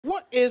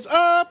What is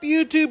up,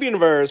 YouTube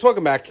universe?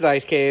 Welcome back to the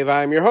Ice Cave.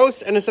 I'm your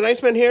host, Innocent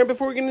Iceman here. And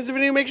before we get into the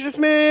video, make sure to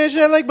smash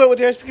that like button with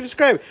your eyes and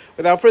subscribe.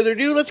 Without further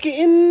ado, let's get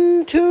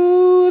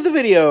into the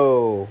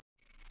video.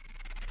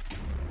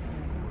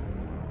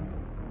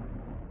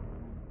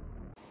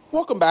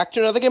 Welcome back to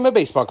another game of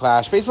Baseball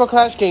Clash. Baseball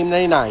Clash Game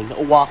 99,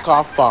 a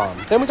walk-off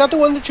bomb. Then we got the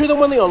one, the true, the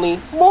one, the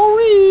only,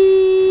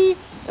 Maury.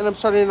 And I'm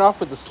starting it off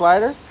with the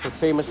slider, the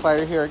famous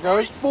slider. Here it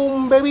goes.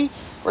 Boom, baby.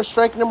 For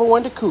strike number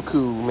one to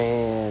Cuckoo,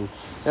 man.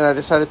 And I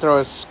decided to throw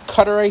a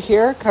cutter right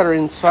here, cutter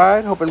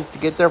inside, hoping to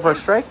get there for a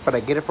strike, but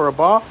I get it for a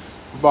ball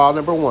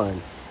number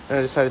one. And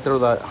I decided to throw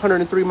the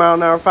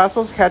 103-mile-an-hour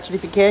fastballs, catch it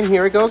if you can.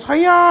 Here it goes,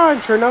 hi-ya!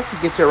 And sure enough,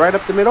 he gets it right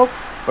up the middle,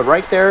 but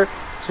right there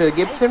to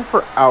Gibson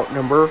for out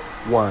number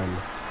one.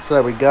 So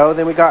there we go.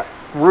 Then we got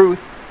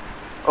Ruth,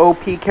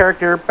 OP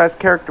character, best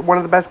character, one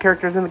of the best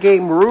characters in the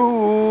game,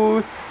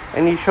 Ruth.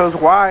 And he shows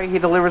why. He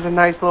delivers a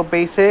nice little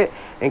base hit.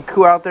 And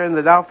Koo out there in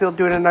the outfield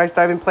doing a nice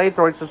diving play.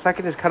 Throwing to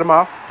second has cut him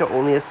off to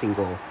only a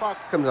single.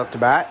 Fox comes up to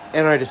bat.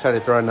 And I decided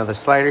to throw another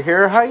slider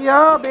here.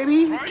 Hi-ya,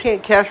 baby.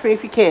 Can't catch me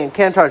if you can.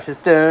 Can't touch this.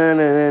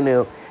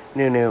 No.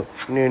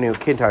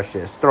 Can't touch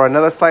this. Throw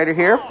another slider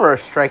here for a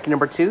strike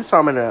number two. So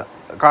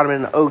got him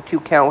in an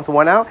 0-2 count with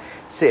one out.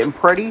 Sitting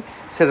pretty.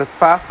 Set a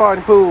fastball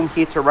and boom.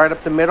 Hits it right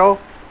up the middle.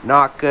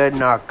 Not good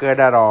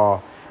at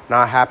all.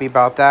 Not happy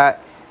about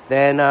that.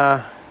 Then,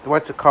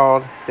 what's it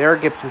called? There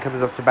Gibson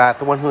comes up to bat.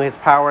 The one who hits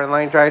power and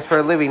line drives for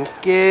a living.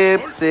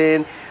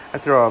 Gibson. I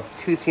throw a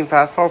two-seam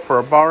fastball for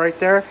a ball right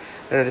there.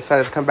 Then I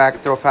decided to come back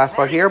and throw a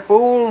fastball here.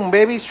 Boom,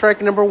 baby.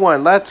 Strike number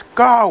one. Let's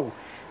go.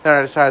 Then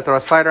I decided to throw a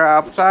slider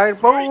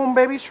outside. Boom,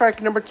 baby.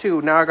 Strike number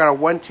two. Now I got a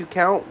 1-2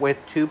 count with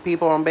two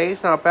people on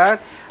base. Not bad.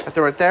 I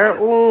throw it there.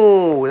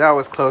 Ooh, that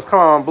was close. Come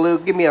on, Blue.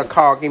 Give me a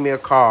call.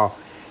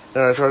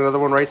 Then I throw another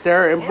one right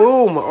there. And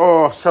boom.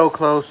 Oh, so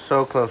close.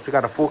 We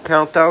got a full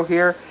count, though,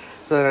 here.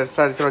 So then I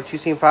decided to throw a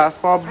two-seam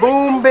fastball.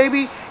 Boom,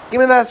 baby. Give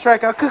me that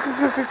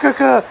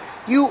strikeout.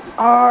 You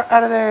are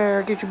out of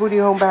there. Get your booty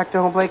home back to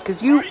home plate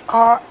because you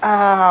are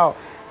out.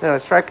 Then I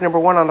strike number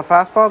one on the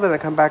fastball. Then I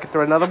come back and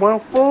throw another one.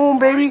 Boom,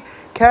 baby.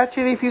 Catch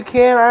it if you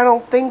can. I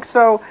don't think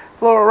so.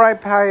 Throw it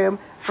right by him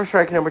for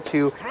strike number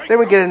two. Then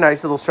we get a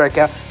nice little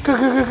strikeout.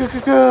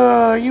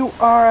 You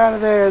are out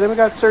of there. Then we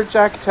got Sir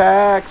Jack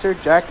Attack.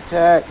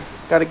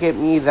 Got to get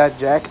me that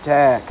Jack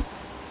Attack.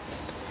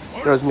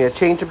 Throws me a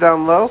changeup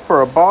down low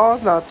for a ball.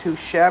 Not too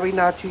shabby.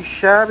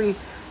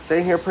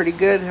 Staying here pretty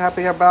good.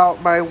 Happy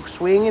about my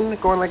swinging,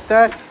 going like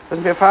that.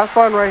 Throws me a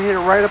fastball and hit it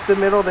right up the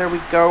middle. There we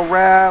go.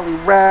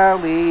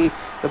 Rally.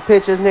 The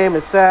pitcher's name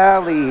is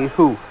Sally.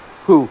 Who.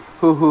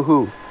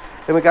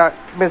 Then we got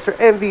Mr.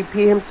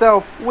 MVP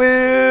himself,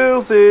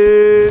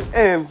 Wilson.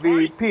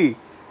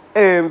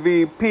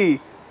 MVP.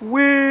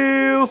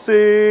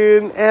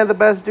 Wilson. And the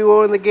best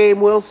duo in the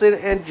game, Wilson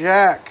and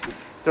Jack.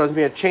 Throws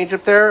me a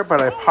changeup there, but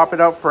I pop it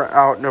up for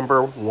out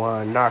number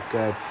one. Not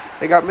good.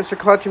 They got Mr.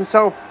 Clutch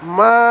himself,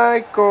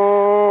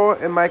 Michael.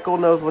 And Michael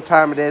knows what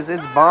time it is.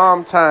 It's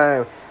bomb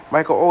time.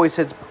 Michael always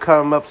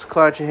come up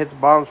clutch and hits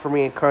bombs for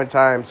me in current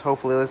times.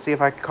 Hopefully, let's see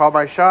if I can call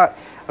my shot.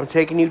 I'm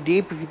taking you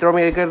deep. If you throw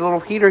me a good little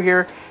heater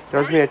here,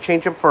 throws me a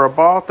changeup for a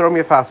ball. Throw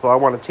me a fastball. I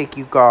want to take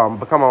you gone.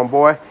 But come on,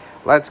 boy.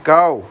 Let's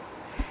go.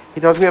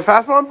 He throws me a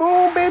fastball and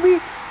boom, baby.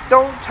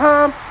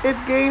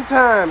 It's game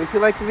time. If you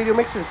like the video,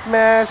 make sure to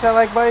smash that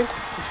like button,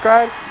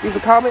 subscribe, leave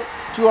a comment,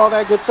 do all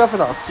that good stuff,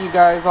 and I'll see you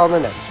guys on the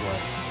next one.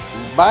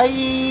 Bye!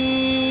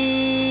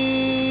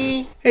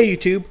 Hey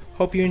YouTube,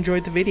 hope you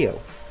enjoyed the video.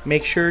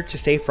 Make sure to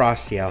stay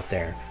frosty out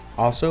there.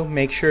 Also,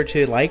 make sure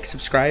to like,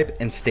 subscribe,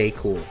 and stay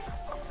cool.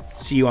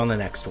 See you on the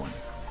next one.